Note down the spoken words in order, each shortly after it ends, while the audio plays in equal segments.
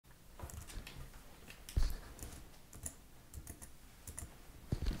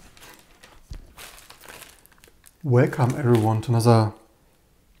Welcome everyone to another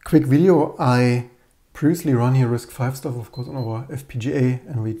quick video. I previously run here RISCV stuff, of course, on our FPGA,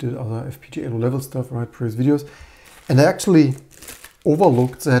 and we did other FPGA low-level stuff, right, previous videos. And I actually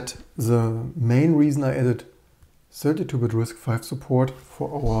overlooked that the main reason I added 32-bit RISCV support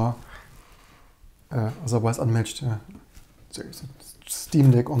for our otherwise unmatched there's a Steam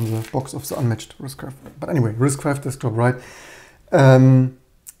Deck on the box of the unmatched RISCV. But anyway, RISCV desktop, right?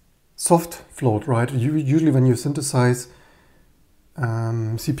 Soft float, right? Usually when you synthesize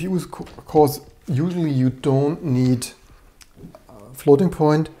CPU cores, usually you don't need a floating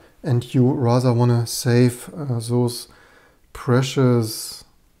point, and you rather want to save those precious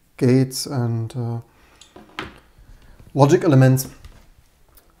gates and logic elements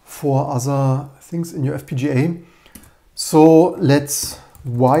for other things in your FPGA. So let's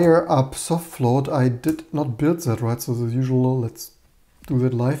wire up soft float. I did not build that, right? So the usual, let's do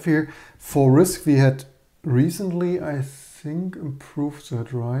that live here. For RISC, we had recently, I think, improved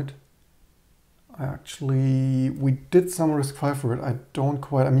that, right? We did some RISC-V for it. I don't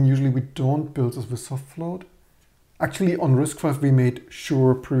quite, usually we don't build this with soft float. Actually, on RISC-V, we made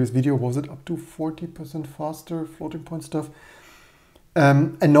sure, previous video, was it up to 40% faster floating point stuff?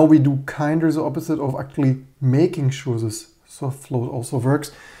 And now we do kind of the opposite of actually making sure this soft float also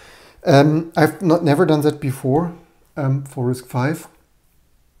works. I've never done that before for RISC-V.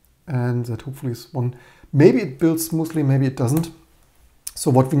 And that hopefully is one. Maybe it builds smoothly, maybe it doesn't. So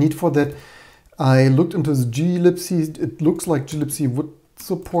what we need for that, I looked into the glibc. It looks like glibc would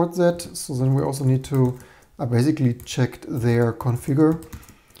support that. So then we also need to, I basically checked their configure.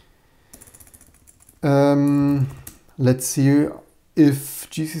 Let's see if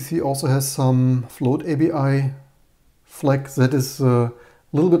GCC also has some float ABI flag. That is a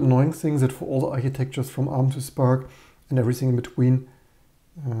little bit annoying thing that for all the architectures from ARM to SPARC and everything in between,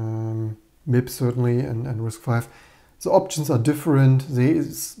 MIP certainly and RISC-V, the options are different. They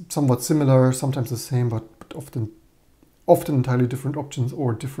somewhat similar, sometimes the same, but often entirely different options,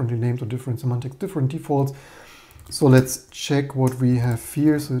 or differently named, or different semantics, different defaults. So let's check what we have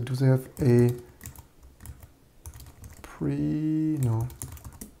here. So do they have a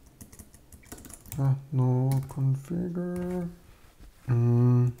no configure.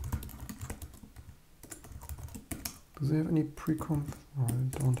 Do they have any pre-conf? No, I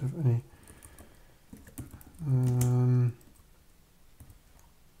don't have any.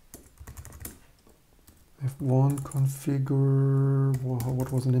 I have one configure.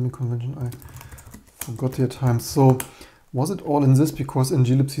 What was the naming convention? I forgot the time. So was it all in this? Because in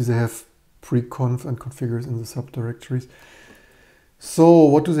glibc they have pre-conf and configures in the subdirectories. So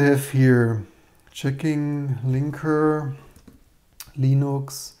what do they have here? Checking linker,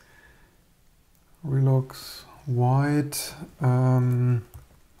 Linux, Relux, white,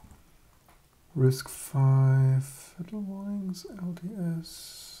 RISC-V, fiddlewings,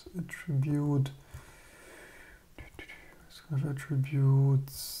 LDS, attribute, RISC-V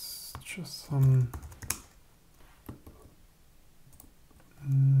attributes, just some,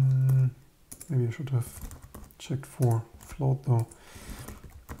 maybe I should have checked for float though.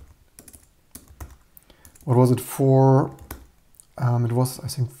 What was it for? It was, I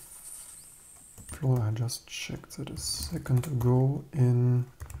think, float. I just checked that a second ago in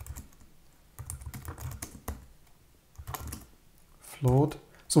float.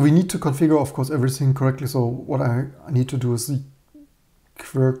 So we need to configure, of course, everything correctly. So what I need to do is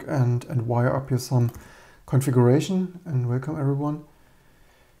quirk and wire up here some configuration. And welcome everyone.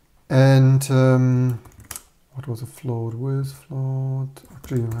 And what was a float with float?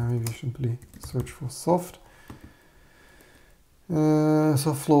 Actually, maybe simply search for soft.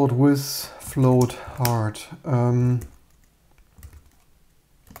 Soft float with float hard.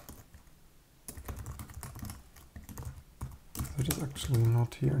 That is actually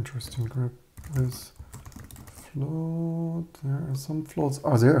not here. Interesting. Grab with float. There are some floats.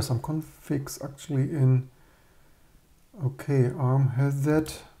 Oh, there are some configs actually in. Okay, ARM has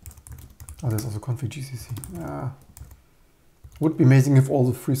that. Oh, there's also config GCC. Yeah. Would be amazing if all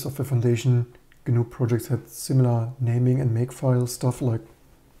the Free Software Foundation GNU projects had similar naming and makefile stuff, like,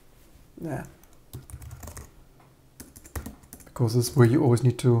 yeah. Because this is where you always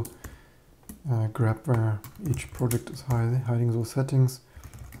need to grab where each project is hiding those settings.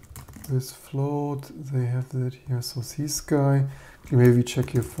 This float, they have that here. So this guy, maybe we check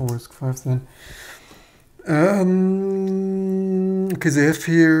here for RISC-V then. Okay, they have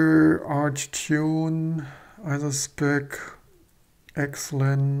here ArchTune, either spec,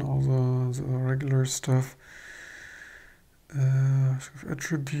 XLAN, all the regular stuff.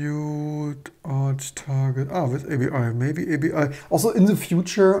 attribute, arch target, with ABI, maybe ABI. Also in the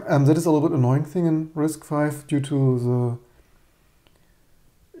future, that is a little bit annoying thing in RISC-V due to the,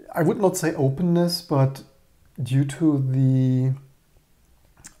 I would not say openness, but due to the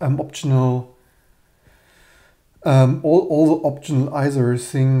optional, all the optional either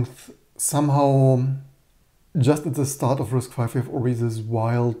things somehow just at the start of RISC-V we have already this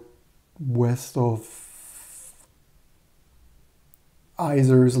wild west of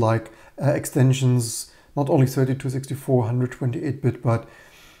eithers like extensions, not only 32, 64, 128-bit, but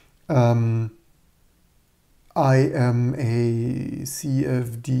IMA,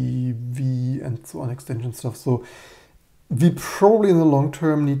 CFD, and so on extension stuff. So we probably in the long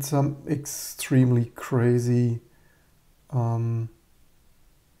term need some extremely crazy, so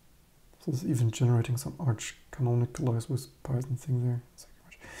it's even generating some arch canonicalized with Python thing there.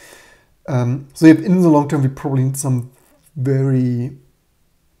 So yeah, in the long term we probably need some very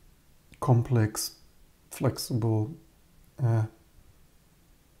complex, flexible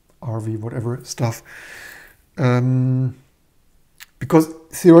RV whatever stuff. Because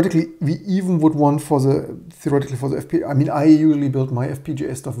theoretically, we even would want for the FPGA. I mean, I usually build my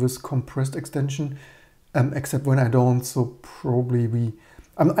FPGA stuff with compressed extension, except when I don't. So probably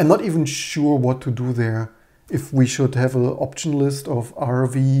I'm not even sure what to do there. If we should have an option list of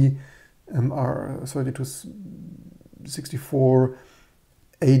RV, R3264,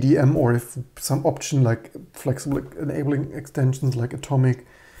 ADM, or if some option like flexible enabling extensions like atomic,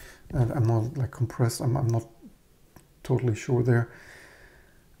 and I'm not like compressed. I'm not totally sure there.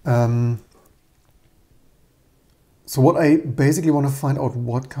 So what I basically want to find out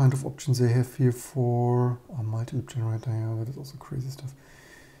what kind of options they have here for a multi-loop generator. Yeah, that is also crazy stuff.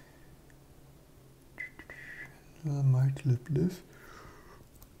 Multi-loop live.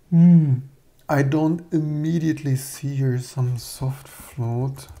 I don't immediately see here some soft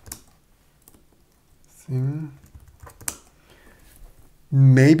float thing.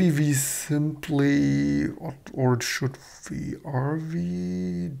 Maybe we simply, or it should be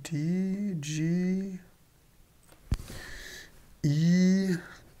RV, D, G, E.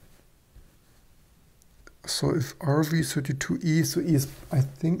 So if RV32E, so E is, I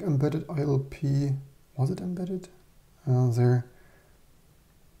think, embedded ILP. Was it embedded? There.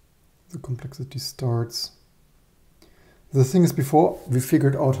 The complexity starts. The thing is, before we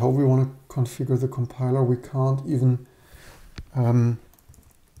figured out how we want to configure the compiler, we can't even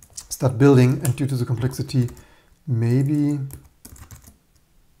start building, and due to the complexity, maybe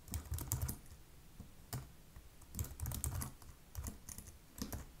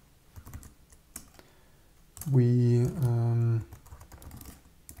we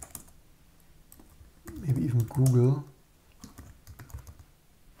maybe even Google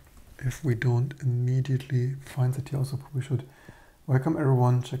if we don't immediately find that here. Also probably should. Welcome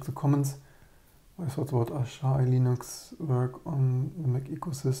everyone, check the comments. What I thought about RISCV Linux work on the Mac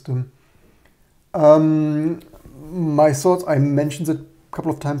ecosystem. My thoughts, I mentioned it a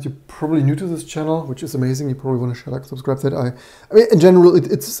couple of times. You're probably new to this channel, which is amazing. You probably want to share, like, subscribe that. I mean, in general,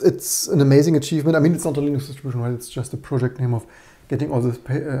 it's an amazing achievement. I mean, it's not a Linux distribution, right? It's just a project name of getting all these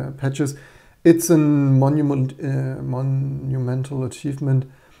patches. It's a monumental achievement.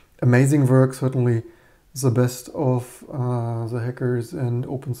 Amazing work, certainly the best of the hackers and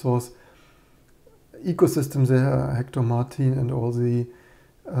open source ecosystem there, Hector Martin and all the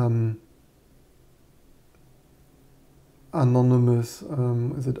anonymous,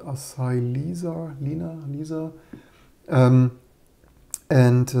 is it Asai Lisa,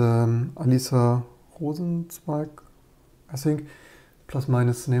 and Alisa Rosenzweig, I think, plus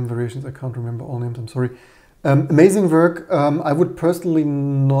minus name variations. I can't remember all names, I'm sorry. Amazing work. I would personally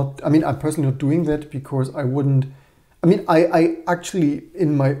not, I'm personally not doing that because I wouldn't, I actually,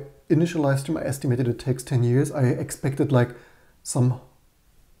 in my initial live stream, I estimated it takes 10 years. I expected like some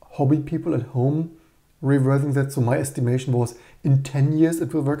hobby people at home reversing that. So my estimation was in 10 years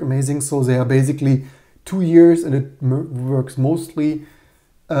it will work amazing. So they are basically 2 years and it works mostly.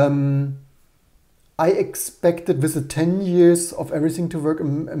 I expected with the 10 years of everything to work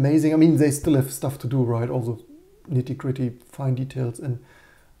amazing. I mean, they still have stuff to do, right? Also nitty-gritty fine details and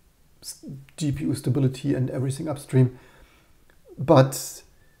GPU stability and everything upstream. But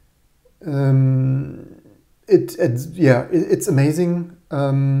it's amazing.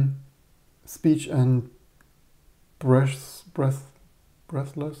 Speech and breathless.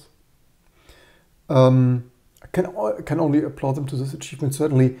 I can only applaud them to this achievement.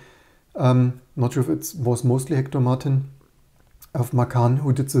 Certainly, not sure if it was mostly Hector Martin of Macan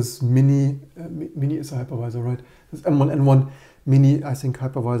who did this mini is a hypervisor, right? This M1N1 mini async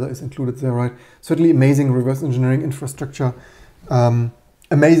hypervisor is included there, right? Certainly amazing reverse engineering infrastructure,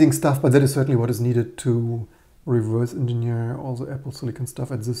 amazing stuff, but that is certainly what is needed to reverse engineer all the Apple Silicon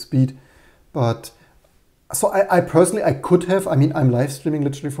stuff at this speed. But so I personally, I could have, I mean, I'm live streaming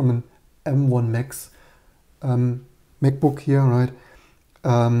literally from an M1 Max MacBook here, right?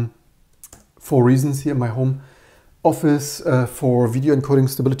 For reasons here in my home office for video encoding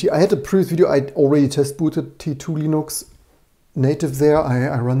stability. I had a previous video, I already test booted T2 Linux native there.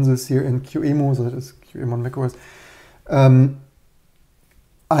 I run this here in QEMU, so that is QEMU on macOS.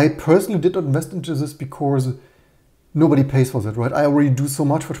 I personally did not invest into this because nobody pays for that, right? I already do so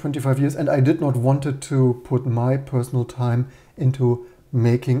much for 25 years and I did not want to put my personal time into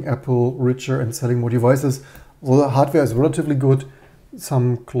making Apple richer and selling more devices. So the hardware is relatively good,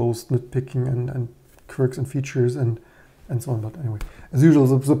 some close nitpicking and quirks and features and so on. But anyway, as usual,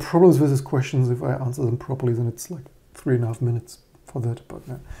 the problems with these questions, if I answer them properly, then it's like 3.5 minutes for that. But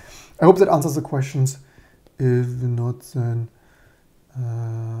yeah. I hope that answers the questions. If not, then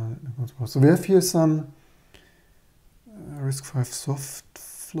so we have here some RISC-V soft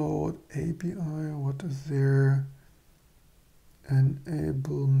float API. What is their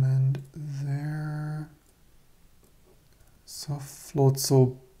enablement there? Soft float.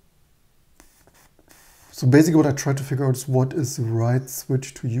 So basically what I try to figure out is what is the right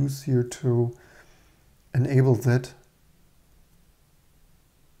switch to use here to enable that.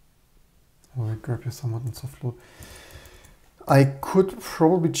 Oh, I grab here somewhat in soft float. I could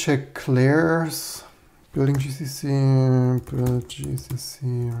probably check Claire's building GCC, build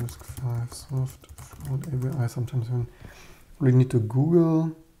GCC, RISC-V soft float API. Sometimes I really need to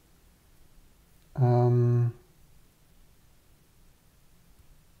Google.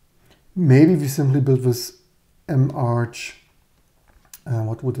 Maybe we simply build this march.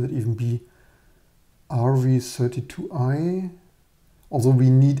 What would it even be? RV32i. Also, we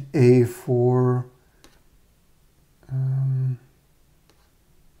need A for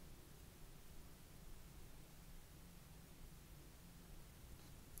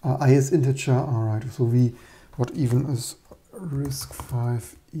I is integer. All right. So what even is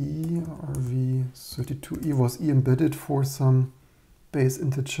RISC-V E? RV32E was E embedded for some base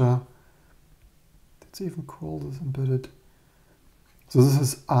integer. Let's even call this embedded. So this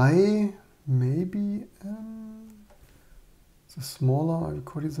is I, maybe M. The smaller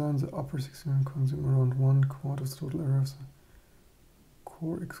core design, the upper 16 consume around 1/4 of total errors.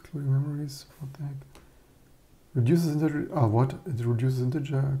 Core excluding memories. What the heck? Reduces integer. What? It reduces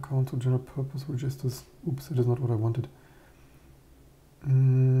integer count to general purpose registers. Oops, it is not what I wanted.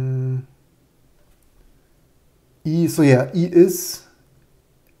 E. So yeah, E is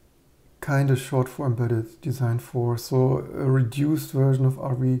kind of short for embedded, designed for, so a reduced version of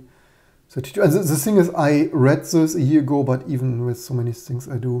RV32. And the thing is, I read this a year ago, but even with so many things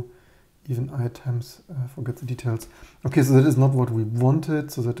I do, even I at times forget the details. Okay, so that is not what we wanted.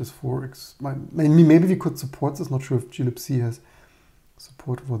 So that is for, maybe we could support this. Not sure if glibc has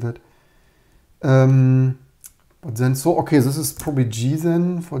support for that. But then, so, okay, this is probably G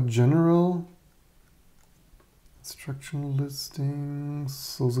then for general. Instruction listing.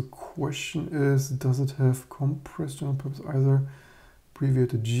 So the question is, does it have compressed general purpose either?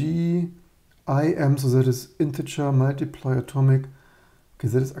 Abbreviated G. IM, so that is integer, multiply, atomic. Okay,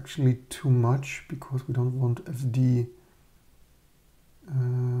 that is actually too much because we don't want FD.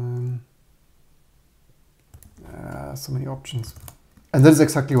 So many options. And that is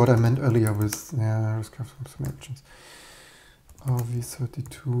exactly what I meant earlier with so many options.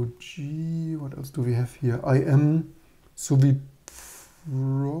 RV32G, what else do we have here? IM, so we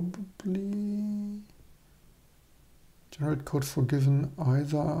probably generate code for given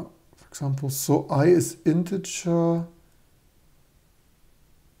either, for example, so I is integer,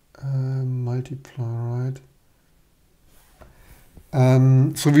 multiply,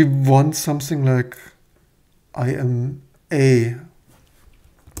 right? So we want something like IMA.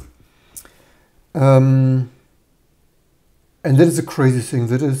 And that is a crazy thing.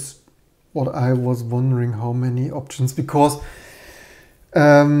 That is what I was wondering, how many options, because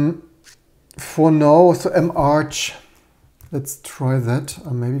for now, so march, let's try that.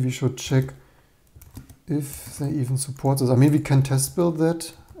 Maybe we should check if they even support this. I mean, we can test build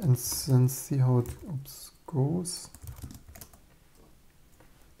that and then see how it goes.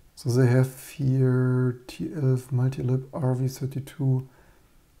 So they have here T11 multilib RV32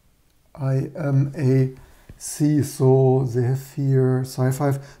 IMA. So they have here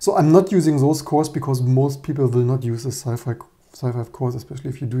Sci5. So I'm not using those cores because most people will not use the Sci5 cores,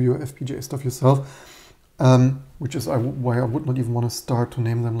 especially if you do your FPGA stuff yourself, which is why I would not even want to start to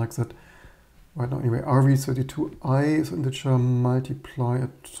name them like that. right now. Anyway, RV32I, so integer multiply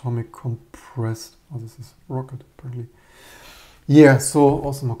atomic compressed. Oh, this is rocket apparently. Yeah, so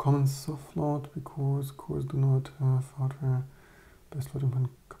also more common soft load because cores do not have hardware best floating point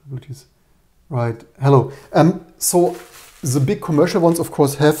capabilities. Right, hello. So the big commercial ones, of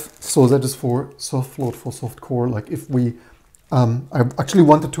course, have, so that is for soft load, for soft core. Like if we, I actually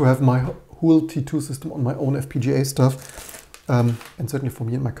wanted to have my whole T2 system on my own FPGA stuff, and certainly for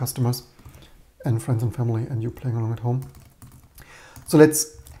me and my customers and friends and family and you playing along at home. So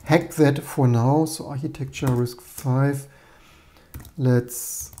let's hack that for now. So architecture, RISC-V.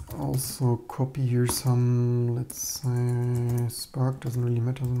 Let's also copy here some, let's say, Spark, doesn't really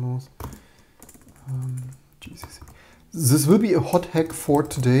matter the most. GCC. This will be a hot hack for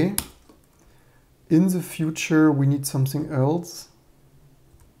today. In the future, we need something else.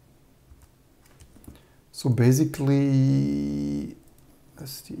 So basically,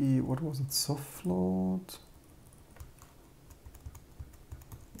 SDE, what was it, soft float?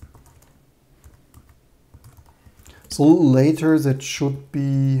 So later that should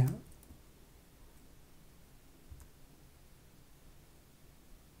be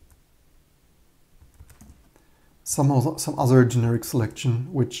some other generic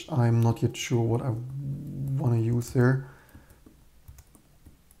selection, which I'm not yet sure what I want to use there.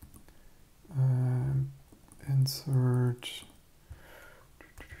 Insert,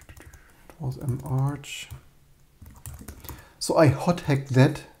 it was march. So I hot hacked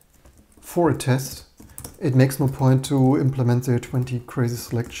that for a test. It makes no point to implement their 20 crazy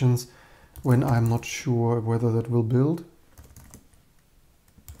selections when I'm not sure whether that will build.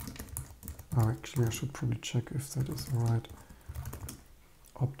 Oh, actually, I should probably check if that is the right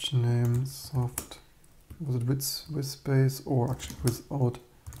option name. Soft, was it with space or actually without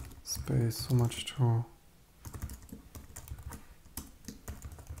space? So much to.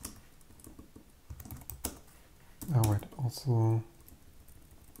 Oh, wait, also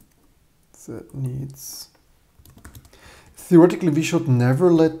that needs. Theoretically, we should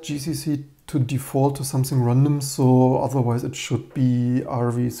never let GCC to default to something random, so otherwise it should be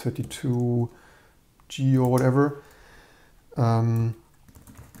RV32G or whatever.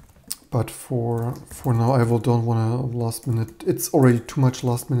 But for now, I don't want to last minute. It's already too much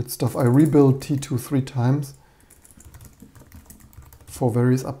last minute stuff. I rebuilt T2 3 times for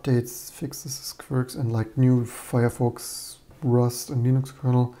various updates, fixes, quirks, and like new Firefox, Rust, and Linux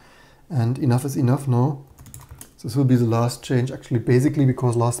kernel. And enough is enough now. This will be the last change, actually, basically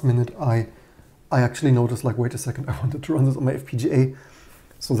because last minute I actually noticed, like, wait a second, I wanted to run this on my FPGA,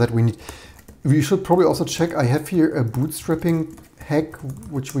 so that we should probably also check. I have here a bootstrapping hack,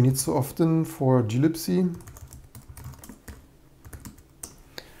 which we need so often for glibc.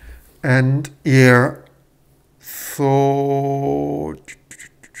 And yeah, so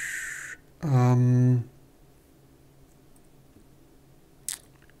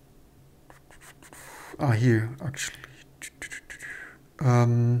here actually.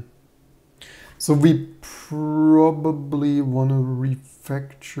 So we probably want to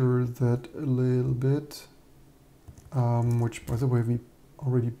refactor that a little bit, which by the way we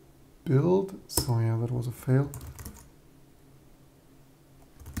already built. So yeah, that was a fail.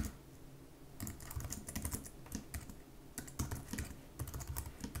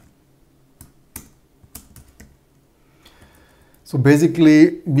 So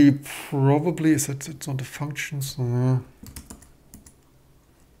basically, we probably, it's not a function, so yeah.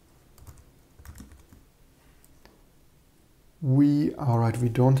 We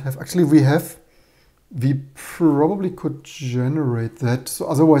don't have, actually we probably could generate that. So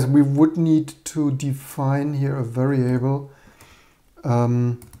otherwise we would need to define here a variable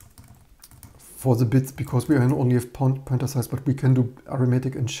for the bits, because we only have pointer size, but we can do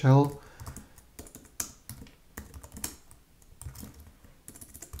arithmetic and shell.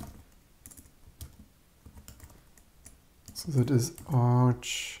 So that is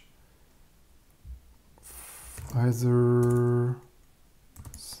arch either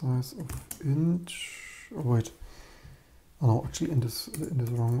size of int. Oh wait, oh no, actually int is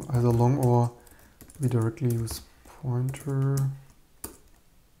wrong. Either long or we directly use pointer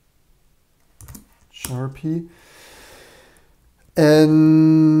sharpie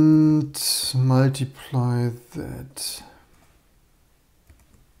and multiply that.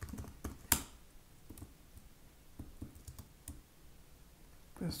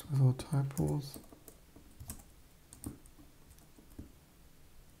 Best without typos.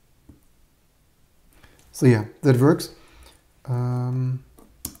 So yeah, that works.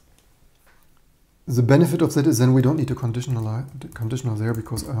 The benefit of that is then we don't need to conditional there,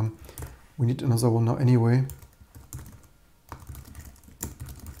 because we need another one now anyway.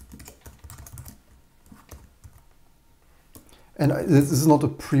 And this is not a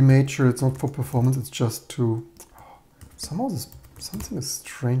premature, it's not for performance, it's just to... Somehow something is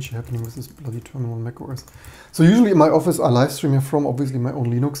strange happening with this bloody terminal on macOS. So usually in my office I live stream here from obviously my own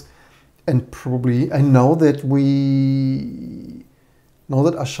Linux, and now that Ashai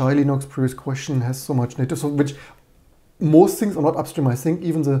Linux previous question has so much native, so which most things are not upstream. I think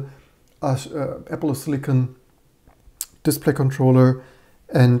even the Apple Silicon display controller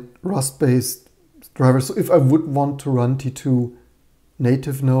and Rust-based drivers. So if I would want to run T2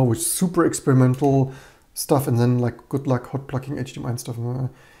 native now, which is super experimental stuff, and then like good luck hot plugging HDMI and stuff.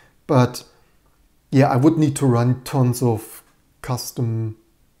 But yeah, I would need to run tons of custom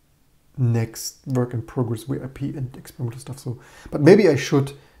next work in progress WIP and experimental stuff. So, but maybe I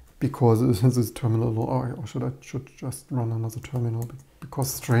should, because this is terminal, or should just run another terminal,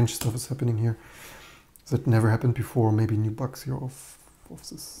 because strange stuff is happening here that never happened before. Maybe new bugs here of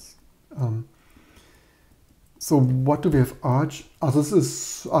this. So what do we have? Arch. Oh, this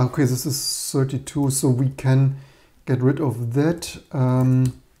is okay. This is 32, so we can get rid of that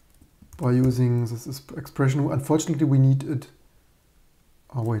by using this expression. Unfortunately, we need it.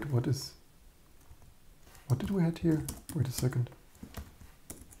 Oh wait, what did we have here? Wait a second.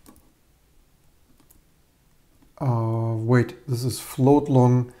 Wait, this is float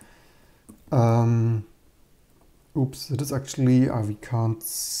long. Oops, it is actually, we can't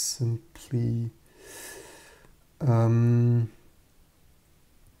simply...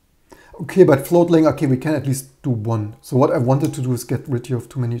 okay, but float lang, okay, we can at least do one. So what I wanted to do is get rid of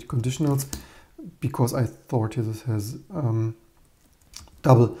too many conditionals, because I thought here this has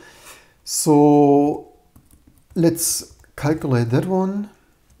double. So let's calculate that one.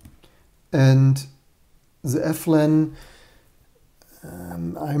 And the FLAN,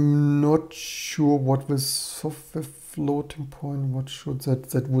 I'm not sure what with software floating point, what should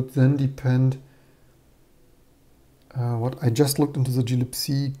that would then depend. What I just looked into the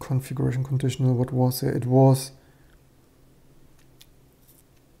glibc configuration conditional, what was there? It was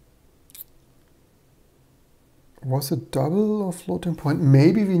it double or floating point?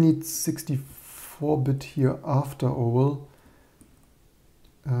 Maybe we need 64-bit here after OVAL.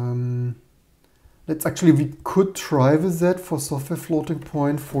 Let's actually, we could try with that for software floating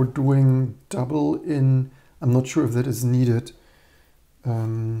point for doing double in, I'm not sure if that is needed.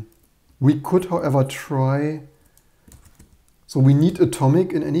 We could, however, try, so we need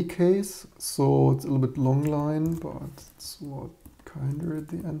atomic in any case, so it's a little bit long line, but it's what kind of at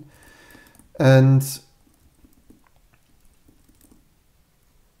the end. And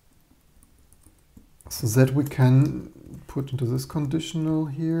so that we can put into this conditional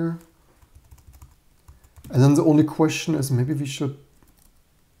here. And then the only question is, maybe we should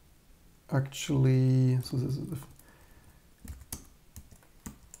actually, so this is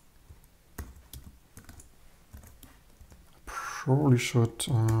probably should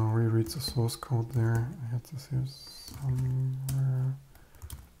reread the source code there. I had this here somewhere.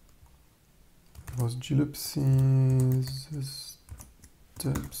 It was glibc, this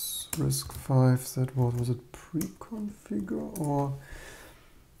steps, RISC-V, that was it pre-configure, or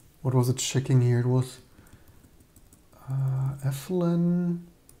what was it checking here? It was FLAN.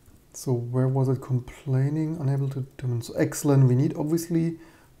 So where was it complaining? Unable to determine. So XLAN we need, obviously.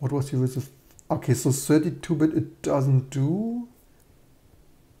 What was here with the... Okay, so 32-bit it doesn't do.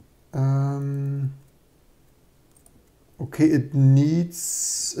 Okay, it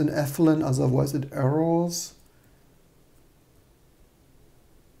needs an FLAN, otherwise it errors.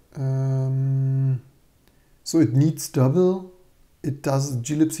 So it needs double. It does,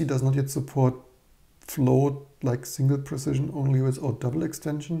 glibc does not yet support float like single precision, only without double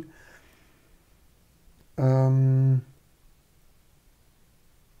extension.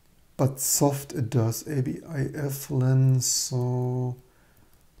 But soft it does, ABI FLAN, so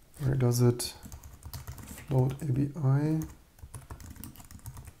where does it? Float ABI.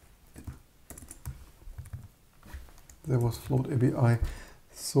 There was float ABI.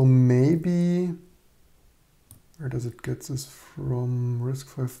 So maybe, where does it get this from?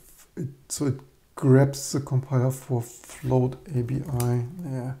 RISC-V, so it grabs the compiler for float ABI.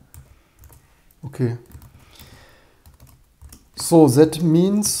 Yeah. Okay. So that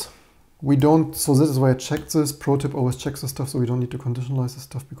means we don't, so this is why I checked this. Pro tip, always check the stuff so we don't need to conditionalize the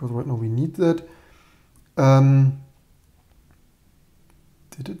stuff, because right now we need that.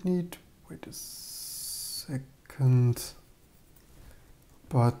 Did it need, wait a second,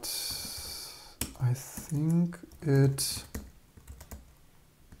 but I think it,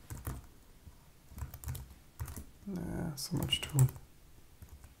 nah, so much too.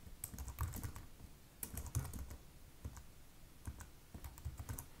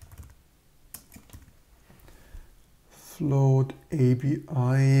 float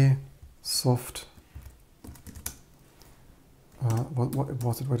ABI soft. What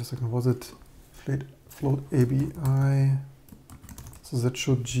was it? Wait a second. Was it float ABI? So that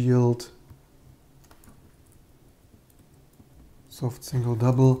should yield soft single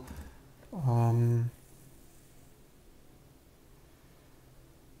double.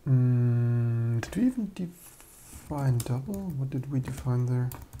 Did we even define double? What did we define there?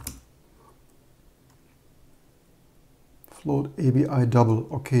 Float ABI double.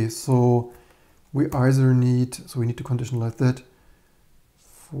 Okay, so we either need, so we need to conditionalize that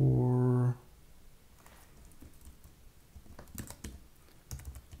for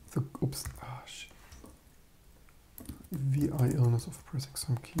the, oops, ah, shit. VI illness of pressing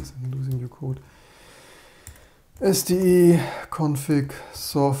some keys and losing your code. SDE config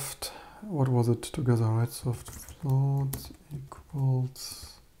soft, what was it together, right? Soft float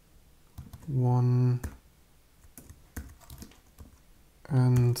equals 1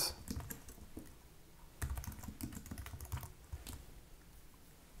 and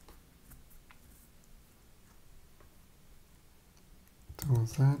do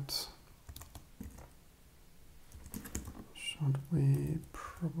that. Should we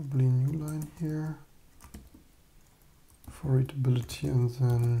probably new line here for readability and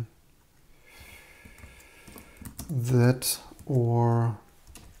then that, or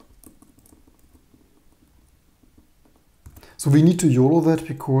so we need to YOLO that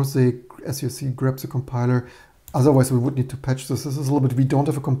because they, as you see, grab the compiler. Otherwise we would need to patch this. This is a little bit, we don't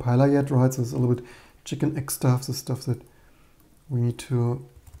have a compiler yet, right? So it's a little bit chicken egg stuff, the stuff that we need to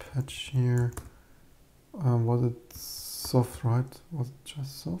patch here. Was it soft, right? Was it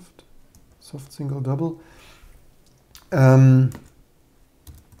just soft? Soft single double. So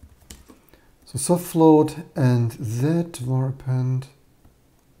soft float and that var append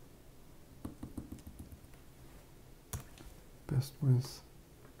best with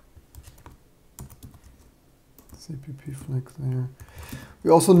CPP flag there.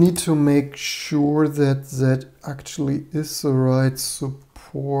 We also need to make sure that that actually is the right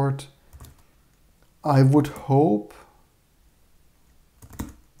support. I would hope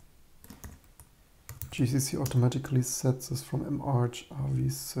GCC automatically sets this from march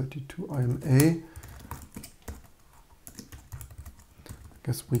rv32ima. I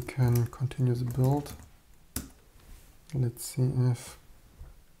guess we can continue the build. Let's see if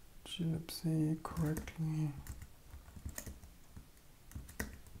glibc correctly.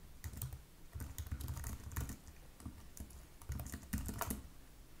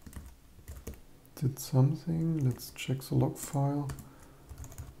 Did something. Let's check the log file.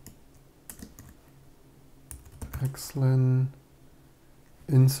 xlen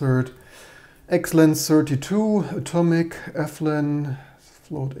insert xlen 32 atomic flen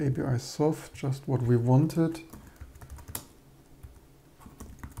float ABI soft, just what we wanted.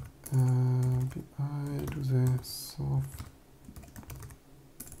 ABI do the soft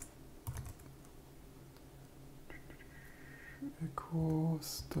echo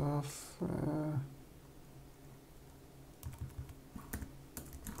stuff.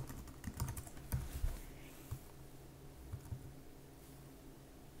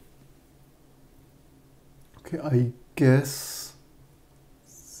 Okay, I guess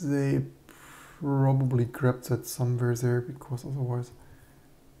they probably grabbed that somewhere there, because otherwise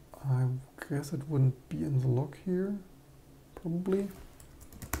I guess it wouldn't be in the log here, probably.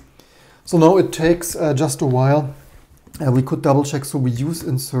 So now it takes just a while. We could double check, so we use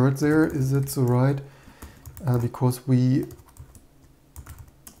insert there. Is it the right? Because we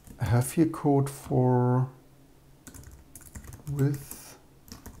have here code for with.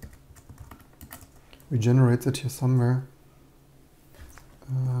 We generate it here somewhere.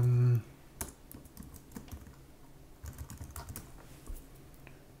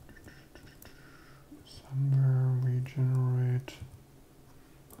 Somewhere we generate.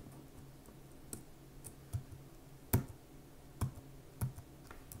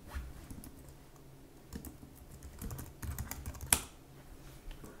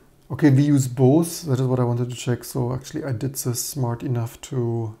 Okay, we use both. That is what I wanted to check. So actually I did this smart enough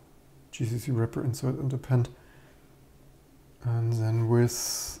to GCC wrapper insert and append. And then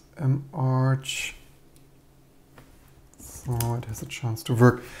with march, so it has a chance to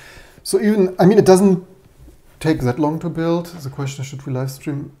work. So even, I mean, it doesn't take that long to build. The question is, should we live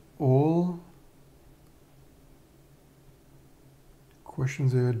stream all? Question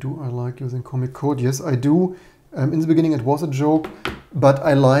there, do I like using comic code? Yes, I do. In the beginning it was a joke, but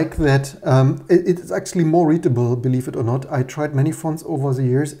I like that it's actually more readable, believe it or not. I tried many fonts over the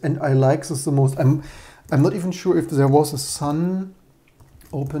years and I like this the most. I'm not even sure if there was a Sun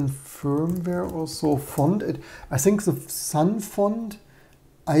open firmware also font. I think the Sun font,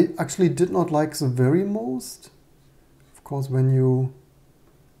 I actually did not like the very most. Of course, when you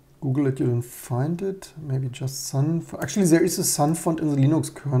Google it, you don't find it. Maybe just Sun. Actually, there is a Sun font in the Linux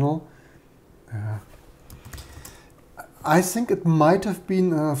kernel. I think it might have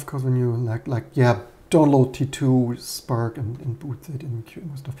been, of course, when you yeah, download T2 with Spark and boot it in QEMU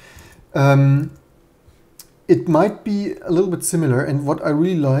and stuff. It might be a little bit similar, and what I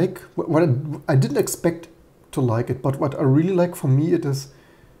really like, what I didn't expect to like it, but what I really like, for me, it is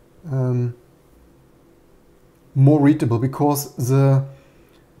more readable, because the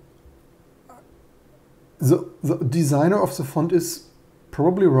designer of the font is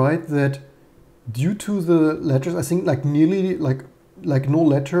probably right that due to the letters, I think like nearly like no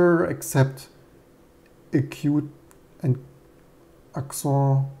letter except acute and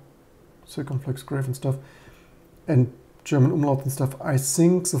accent, circumflex grave and stuff, and German umlaut and stuff. I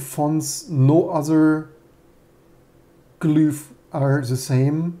think the fonts, no other glyph are the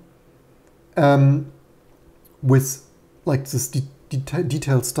same, with like this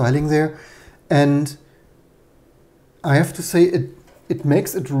detailed styling there, and I have to say it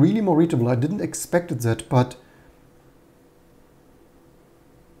makes it really more readable. I didn't expect it that, but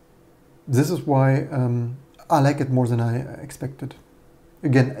this is why I like it more than I expected.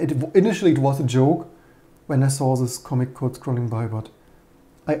 Again, initially it was a joke when I saw this comic code scrolling by, but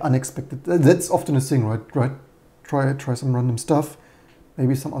I unexpected. That's often a thing, right? Try some random stuff,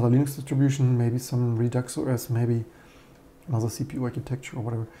 maybe some other Linux distribution, maybe some Redux OS, maybe another CPU architecture or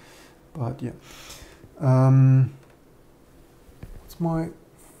whatever. But yeah.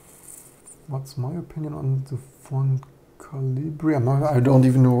 What's my opinion on the font Calibri? I don't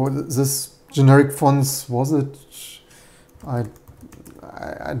even know. This generic fonts, was it? I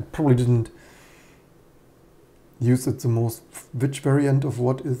probably didn't use it the most. Which variant of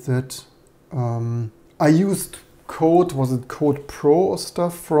what is that? I used Code, was it Code Pro or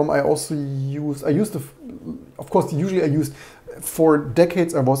stuff from? I used of course, usually I used, for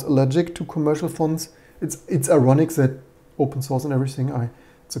decades I was allergic to commercial fonts. It's ironic that open source and everything,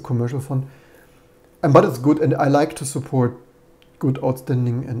 it's a commercial font, but it's good, and I like to support good,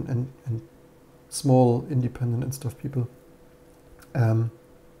 outstanding and small, independent and stuff people.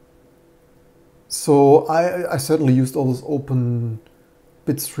 So I certainly used all those open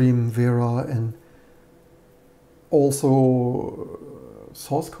Bitstream, Vera, and also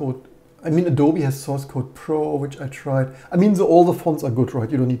source code. I mean, Adobe has Source Code Pro, which I tried. I mean, all the fonts are good, right?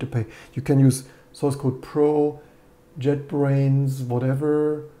 You don't need to pay. You can use Source Code Pro, JetBrains,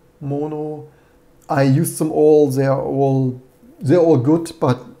 whatever, Mono. I used them all. They're all good,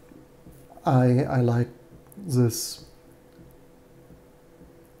 but I like this,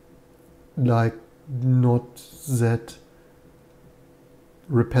 like, not that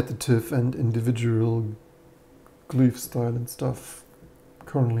repetitive and individual glyph style and stuff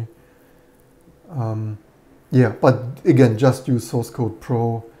currently. Yeah, but again, just use Source Code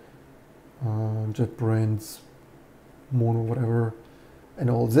Pro, JetBrains, Mono, whatever, and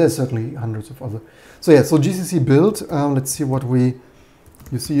all. There's certainly hundreds of other. So yeah, so GCC build. Let's see what you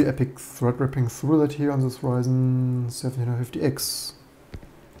see Epic thread wrapping through that here on this Ryzen 7950X.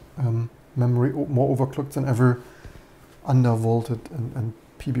 Memory more overclocked than ever, undervolted and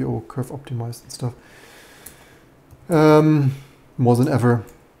PBO curve optimized and stuff. More than ever.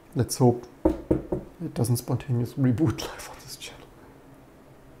 Let's hope it doesn't spontaneously reboot live on this channel.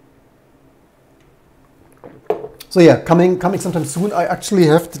 So yeah, coming sometime soon. I actually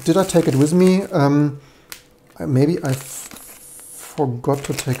did I take it with me? Maybe I forgot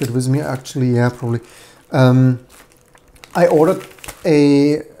to take it with me. Actually, yeah, probably. I ordered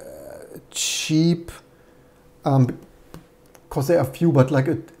a cheap, because there are few, but like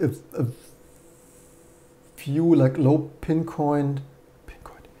a few like low pin coin.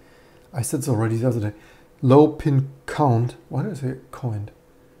 I said this already the other day. Low pin count. Why did I say coin?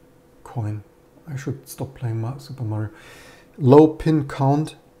 I should stop playing Super Mario. Low pin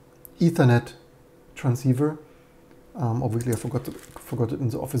count Ethernet transceiver. Obviously, I forgot it in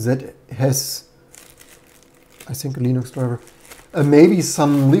the office. That has, I think, a Linux driver. Maybe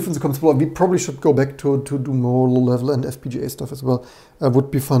some leave in the comments below. We probably should go back to do more low-level and FPGA stuff as well. Would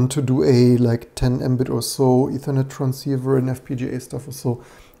be fun to do a like 10 Mbit or so Ethernet transceiver and FPGA stuff or so.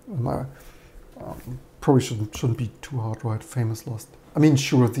 Probably shouldn't be too hard, right? Famous last. I mean,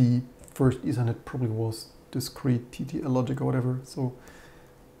 sure, the first Ethernet probably was discrete TTL logic or whatever. So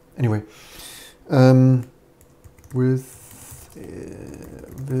anyway, with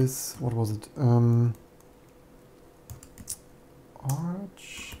this, what was it?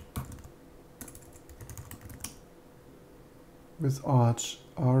 Arch. with Arch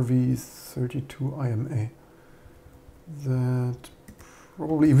RV32IMA. That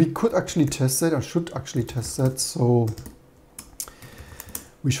probably, we could actually test that, or should actually test that. So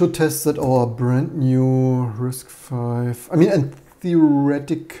we should test that our brand new RISC-V. I mean, and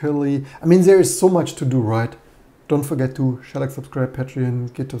theoretically, I mean, there is so much to do, right? Don't forget to share, like, subscribe, Patreon,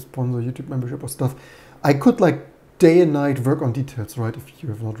 GitHub sponsor, YouTube membership or stuff. I could like day and night work on details, right? If you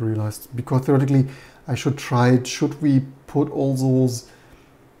have not realized, because theoretically I should try it. Should we put all those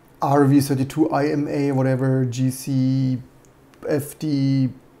RV32IMA, whatever, GC,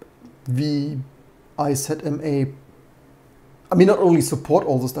 FD, V, IZMA. I mean, not only support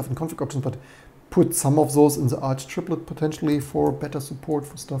all the stuff in config options, but put some of those in the Arch triplet potentially for better support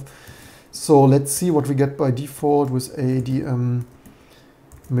for stuff. So let's see what we get by default with ADM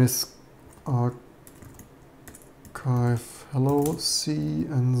misc archive hello C,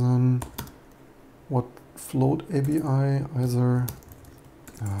 and then what float ABI, either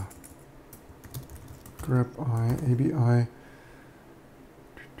grep I ABI,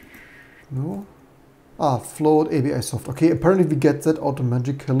 no, float ABI soft. Okay, apparently we get that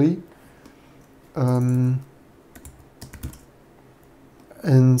automatically.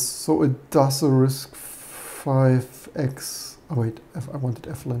 And so it does a RISC-V-X. Oh wait, I wanted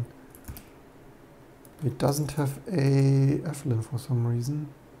FLAN. It doesn't have a FLAN for some reason.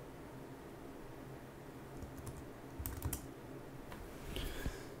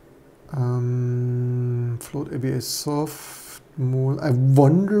 Float ABI soft. I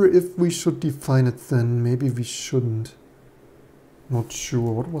wonder if we should define it then. Maybe we shouldn't. Not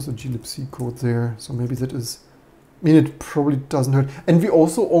sure. What was the glibc code there? So maybe that is. I mean, it probably doesn't hurt. And we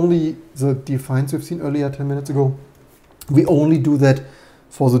also only, the defines we've seen earlier 10 minutes ago, we only do that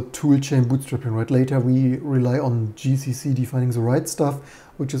for the toolchain bootstrapping, right? Later we rely on GCC defining the right stuff,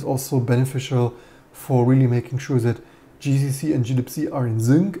 which is also beneficial for really making sure that GCC and glibc are in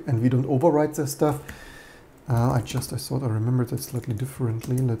sync and we don't overwrite their stuff. I thought I remembered that slightly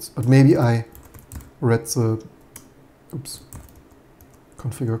differently. But maybe I read the,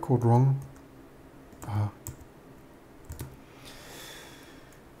 configure code wrong.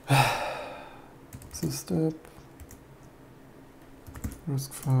 This step.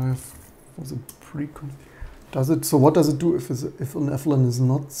 RISC-V was a pre-config. Does it? So what does it do if an FLAN is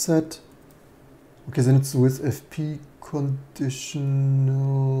not set? Okay, then it's with FP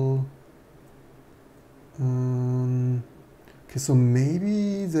conditional. Okay, so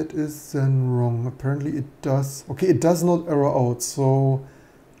maybe that is then wrong. Apparently it does. Okay, it does not error out. So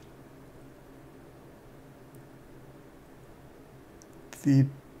the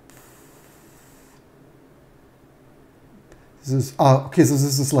this is okay. So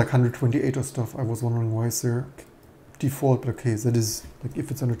this is like 128 or stuff. I was wondering why is there default, but okay, that is like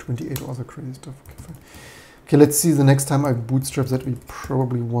if it's 128 or other crazy stuff. Okay, fine. Okay, let's see the next time I bootstrap that. We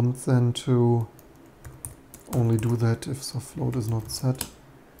probably want then to only do that if the float is not set.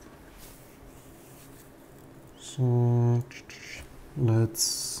 So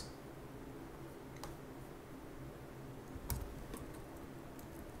let's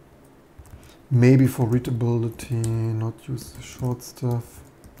maybe for readability not use the short stuff,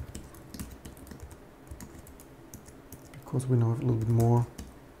 because we now have a little bit more.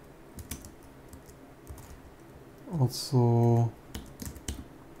 Also,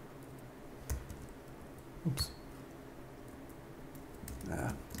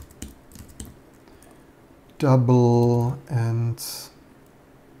 double, and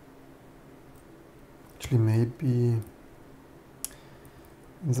actually maybe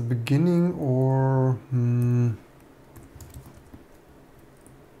in the beginning, or do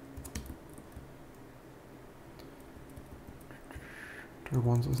I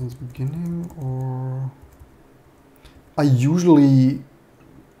want this in the beginning, or I usually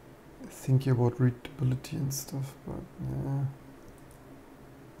think about readability and stuff, but yeah,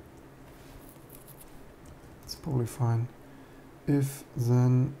 it's probably fine. If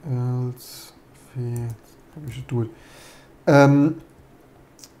then else, probably should do it.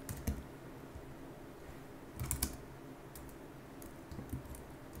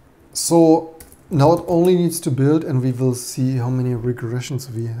 So now it only needs to build, and we will see how many regressions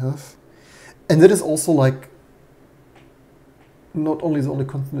we have. And that is also like not only the only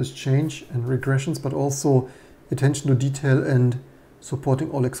constant is change and regressions, but also attention to detail and supporting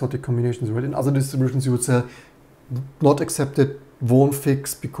all exotic combinations, right? In other distributions you would say not accepted, won't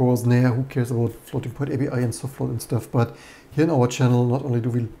fix, because who cares about floating point ABI and soft float and stuff. But here in our channel, not only do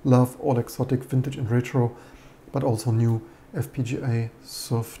we love all exotic, vintage and retro, but also new FPGA,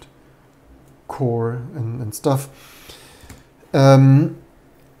 soft, core and stuff.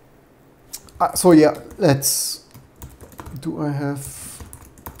 So yeah, let's do I have?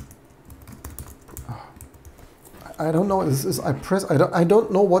 I don't know. This is I press. I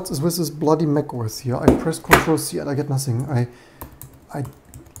don't know what is with this bloody macOS here. I press Control C and I get nothing. I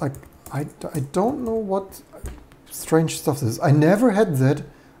don't know what strange stuff this is. I never had that.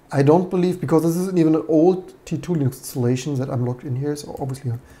 I don't believe, because this isn't even an old T2 Linux installation that I'm logged in here. So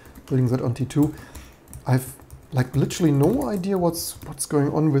obviously I'm building that on T2. I've like literally no idea what's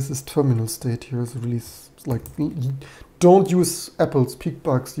going on with this terminal state here. It's really like, don't use Apple's peak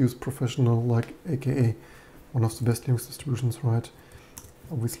bugs, use professional, like AKA one of the best Linux distributions, right?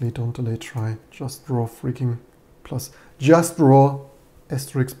 Obviously don't delay, try just raw freaking plus just raw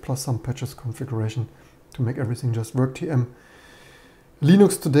asterisk plus some patches configuration to make everything just work. TM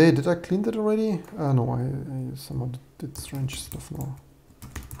Linux today, did I clean that already? No, I somehow did strange stuff now.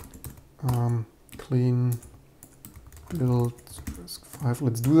 Clean build RISC-V.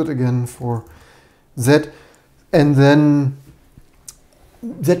 Let's do that again for that, and then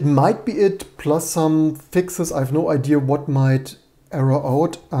that might be it, plus some fixes. I have no idea what might error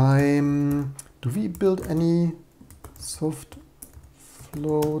out. Do we build any soft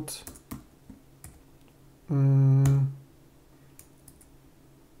float?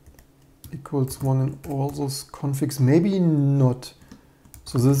 Equals 1 in all those configs? Maybe not.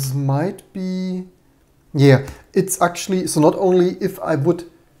 So this might be, yeah, it's actually, so not only if I would,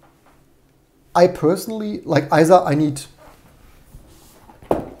 I personally, like either I need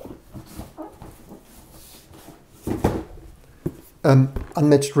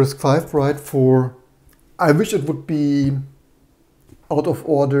unmatched RISC-V, right, for, I wish it would be out of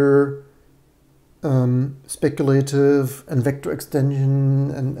order, speculative and vector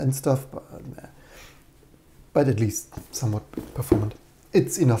extension and stuff, but at least somewhat performant.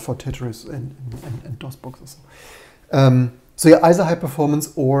 It's enough for Tetris and DOS boxes. So yeah, either high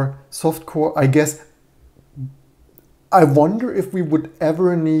performance or soft core. I guess I wonder if we would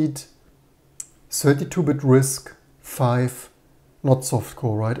ever need 32-bit RISC-V, not soft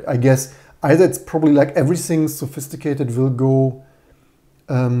core, right? I guess either it's probably like everything sophisticated will go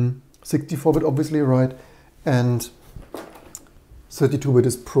 64-bit, obviously, right? And 32-bit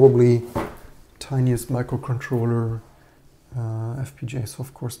is probably tiniest microcontroller, FPGA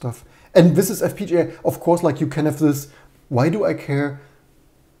softcore stuff. And this is FPGA, of course, like you can have this, why do I care?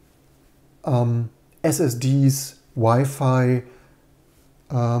 SSDs, Wi-Fi,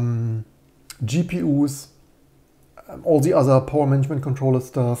 GPUs, all the other power management controller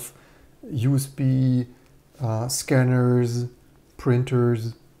stuff, USB, scanners,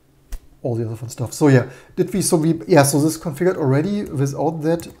 printers, all the other fun stuff. So yeah, so this configured already without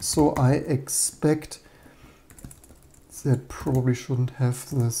that. So I expect that probably shouldn't have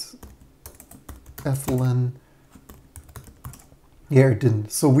this FLN. Yeah, it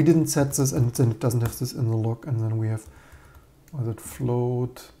didn't. So we didn't set this, and then it doesn't have this in the log. And then we have, was it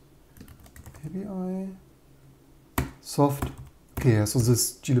float ABI soft? Okay, yeah, so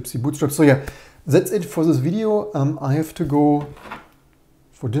this glibc bootstrap. So yeah, that's it for this video. I have to go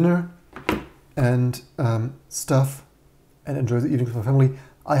for dinner and stuff, and enjoy the evening with my family.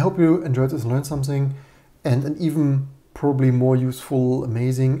 I hope you enjoyed this and learned something, and an even probably more useful,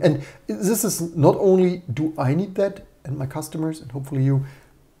 amazing. And this is not only do I need that and my customers and hopefully you,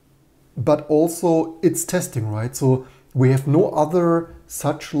 but also it's testing, right? So we have no other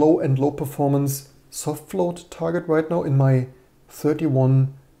such low performance soft float target right now in my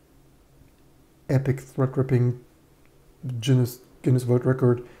 31 epic thread ripping Guinness World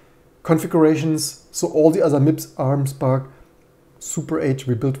Record configurations. So all the other MIPS, ARM, Spark, Super H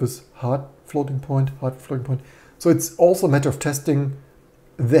we built with hard floating point. So it's also a matter of testing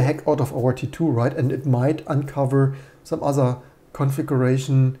the heck out of our T2, right? And it might uncover some other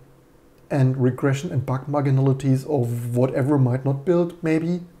configuration and regression and bug marginalities of whatever might not build,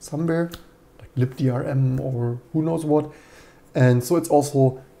 maybe somewhere, like libdrm or who knows what. And so it's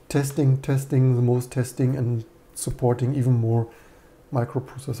also testing, the most testing, and supporting even more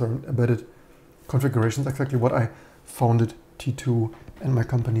microprocessor and embedded configurations, exactly what I founded T2 and my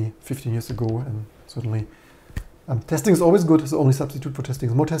company 15 years ago. And certainly testing is always good. It's the only substitute for testing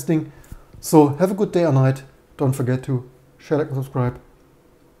is more testing. So have a good day or night. Don't forget to share, like, and subscribe.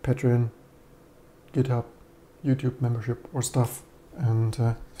 Patreon, GitHub, YouTube membership or stuff. And see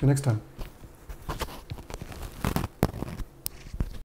you next time.